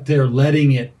 but they're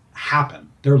letting it happen.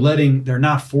 They're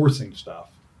not forcing stuff.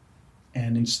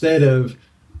 And instead of,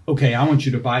 okay, I want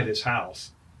you to buy this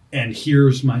house, and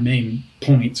here's my main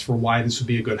points for why this would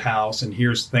be a good house, and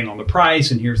here's the thing on the price,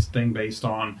 and here's the thing based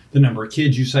on the number of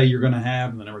kids you say you're going to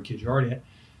have and the number of kids you already have.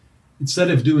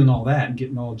 Instead of doing all that and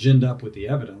getting all ginned up with the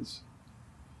evidence,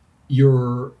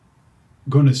 you're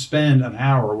going to spend an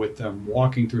hour with them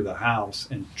walking through the house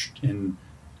and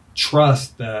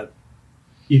trust that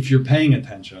if you're paying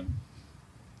attention,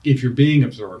 if you're being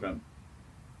observant,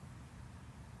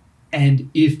 and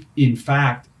if in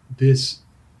fact this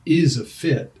is a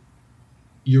fit,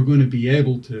 you're going to be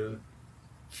able to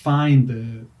find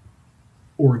the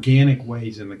organic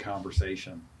ways in the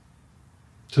conversation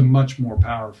to much more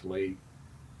powerfully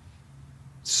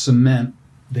cement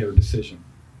their decision.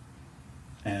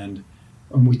 And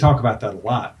we talk about that a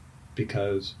lot,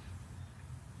 because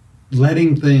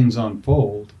letting things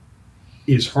unfold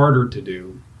is harder to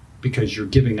do because you're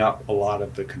giving up a lot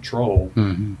of the control.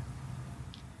 Mm-hmm.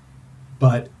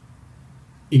 But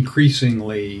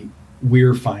increasingly,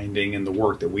 we're finding in the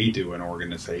work that we do in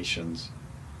organizations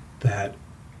that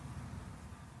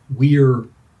we're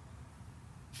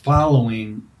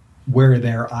following where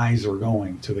their eyes are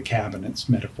going, to the cabinets,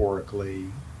 metaphorically,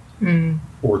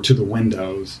 or to the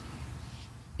windows,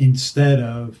 instead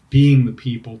of being the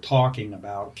people talking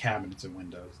about cabinets and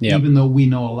windows, even though we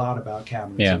know a lot about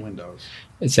cabinets and windows.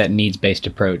 It's that needs-based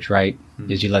approach, right?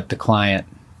 Is you let the client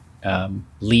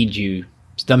lead you.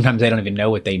 Sometimes they don't even know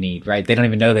what they need, right? They don't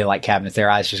even know they like cabinets. Their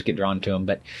eyes just get drawn to them.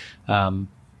 But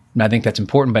I think that's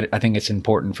important, but I think it's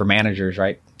important for managers,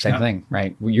 right? Same thing,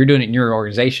 right? You're doing it in your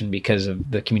organization because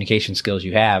of the communication skills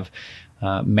you have.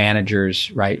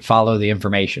 Managers, right? Follow the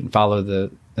information, follow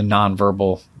the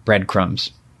nonverbal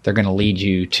breadcrumbs. They're going to lead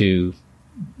you to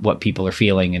what people are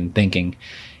feeling and thinking.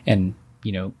 And,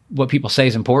 what people say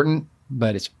is important,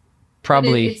 but it's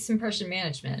probably... It's impression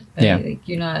management. Like,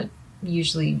 you're not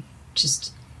usually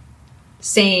just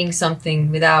saying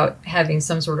something without having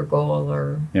some sort of goal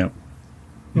or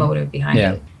motive behind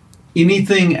it.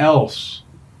 Anything else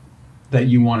that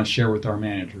you want to share with our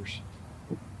managers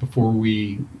before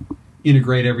we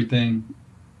integrate everything,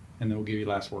 and then we'll give you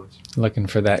last words? Looking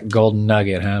for that golden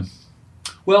nugget, huh?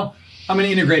 Well, I'm going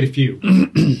to integrate a few.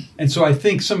 And so I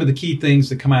think some of the key things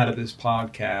that come out of this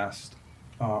podcast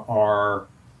are,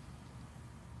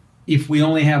 if we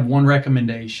only have one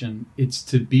recommendation, it's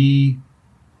to be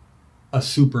a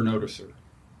super noticer.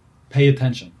 Pay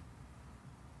attention.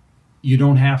 You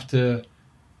don't have to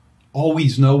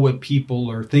always know what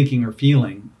people are thinking or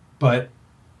feeling, but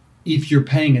if you're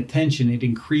paying attention, it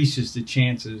increases the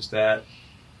chances that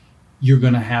you're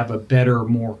going to have a better,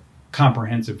 more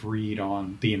comprehensive read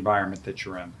on the environment that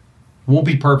you're in. It won't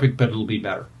be perfect, but it'll be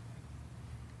better.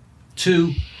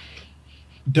 2,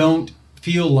 don't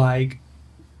feel like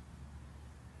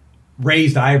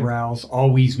raised eyebrows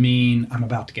always mean I'm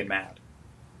about to get mad.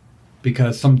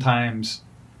 Because sometimes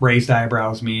raised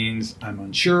eyebrows means I'm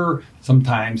unsure.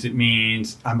 Sometimes it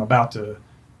means I'm about to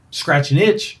scratch an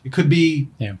itch. It could be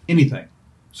anything.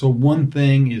 So one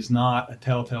thing is not a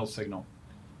telltale signal.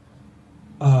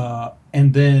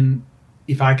 And then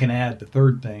if I can add the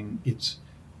third thing, it's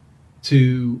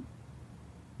to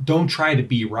don't try to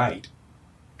be right.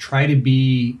 Try to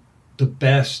be the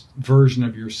best version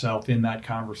of yourself in that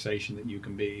conversation that you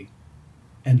can be,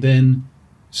 and then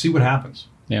see what happens.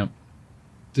 Yeah.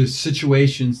 There's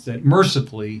situations that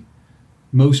mercifully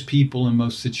most people in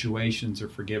most situations are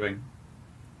forgiving,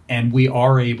 and we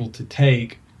are able to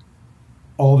take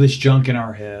all this junk in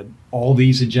our head, all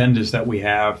these agendas that we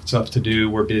have, stuff to do,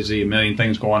 we're busy, a million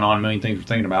things going on, a million things we're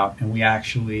thinking about, and we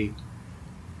actually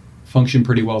function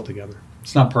pretty well together.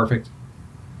 It's not perfect,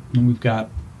 and we've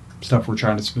got stuff we're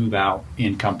trying to smooth out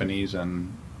in companies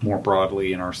and more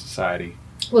broadly in our society.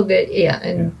 Well,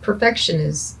 perfection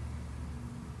is,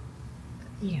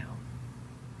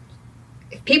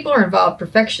 if people are involved,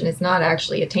 perfection is not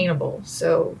actually attainable.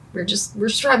 So we're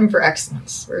striving for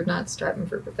excellence. We're not striving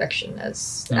for perfection,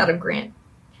 as Adam Grant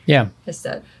has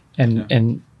said.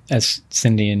 And as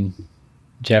Cindy and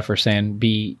Jeff are saying,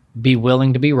 be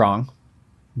willing to be wrong,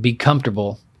 be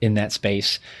comfortable in that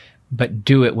space, but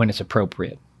do it when it's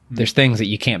appropriate. There's things that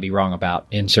you can't be wrong about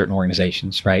in certain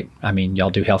organizations, right? I mean, y'all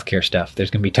do healthcare stuff. There's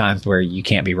going to be times where you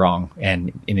can't be wrong,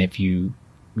 and if you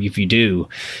do,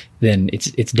 then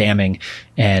it's damning.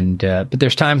 And but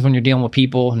there's times when you're dealing with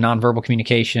people, nonverbal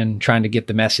communication, trying to get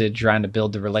the message, trying to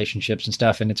build the relationships and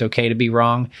stuff, and it's okay to be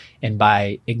wrong. And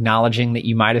by acknowledging that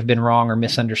you might have been wrong or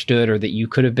misunderstood, or that you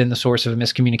could have been the source of a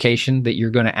miscommunication, that you're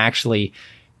going to actually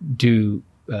do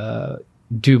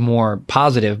more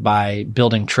positive by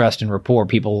building trust and rapport.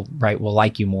 People, right, will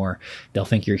like you more. They'll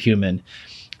think you're human.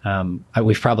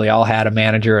 We've probably all had a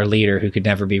manager or leader who could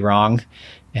never be wrong,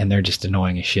 and they're just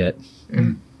annoying as shit.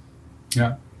 Mm.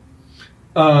 Yeah.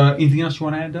 Anything else you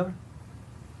want to add, Doug?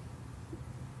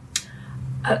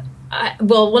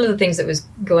 Well, one of the things that was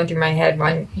going through my head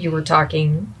when you were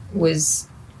talking was,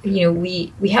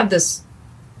 we have this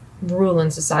rule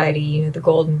in society, the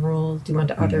golden rule, do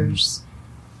unto others.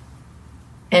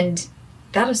 And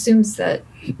that assumes that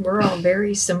we're all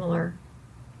very similar.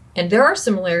 And there are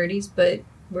similarities, but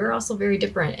we're also very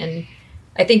different. And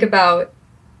I think about,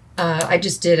 I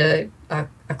just did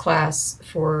a class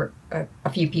for a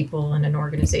few people in an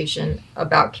organization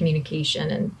about communication.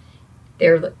 And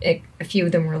a few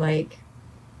of them were like,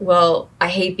 well, I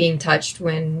hate being touched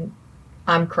when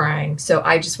I'm crying. So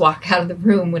I just walk out of the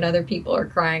room when other people are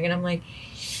crying. And I'm like,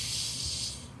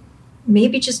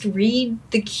 maybe just read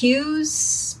the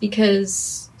cues,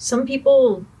 because some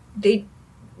people,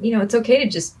 it's okay to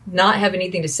just not have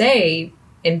anything to say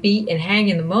and hang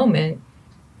in the moment.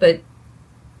 But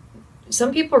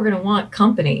some people are going to want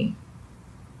company,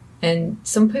 and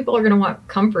some people are going to want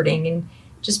comforting. And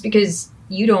just because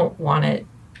you don't want it,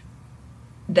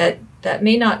 that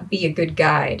may not be a good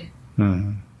guide.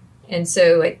 Mm-hmm. And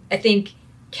so I think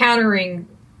countering,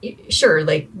 sure,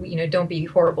 don't be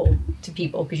horrible to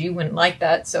people, because you wouldn't like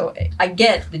that. So I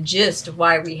get the gist of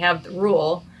why we have the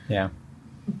rule. Yeah.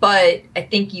 But I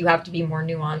think you have to be more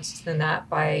nuanced than that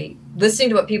by listening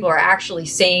to what people are actually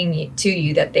saying to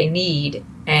you that they need,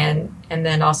 and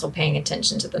then also paying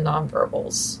attention to the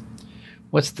nonverbals.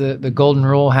 What's the golden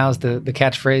rule? How's the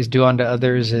catchphrase? Do unto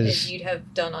others as you'd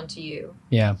have done unto you.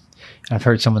 Yeah. I've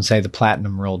heard someone say the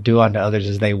platinum rule: do unto others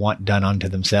as they want done unto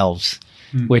themselves,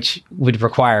 which would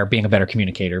require being a better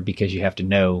communicator, because you have to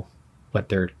know what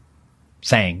they're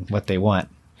saying, what they want.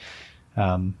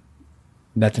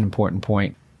 That's an important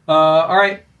point. All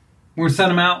right. We're going to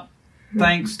send them out.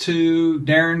 Thanks to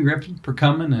Darrin Griffin for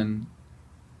coming and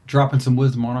dropping some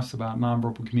wisdom on us about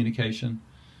nonverbal communication.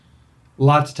 A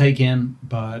lot to take in,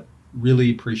 but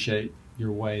really appreciate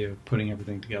your way of putting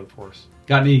everything together for us.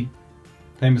 Got any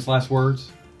famous last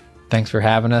words? Thanks for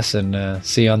having us, and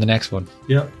see you on the next one.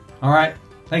 Yep. All right.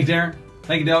 Thanks, Darrin.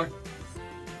 Thank you, Doug.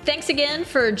 Thanks again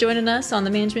for joining us on the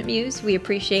Management Muse. We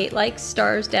appreciate likes,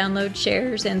 stars, downloads,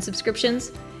 shares, and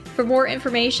subscriptions. For more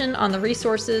information on the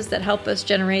resources that help us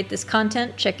generate this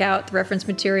content, check out the reference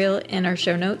material in our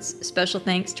show notes. Special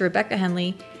thanks to Rebecca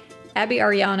Henley, Abby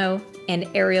Ariano, and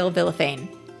Ariel Villafane.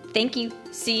 Thank you.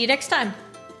 See you next time.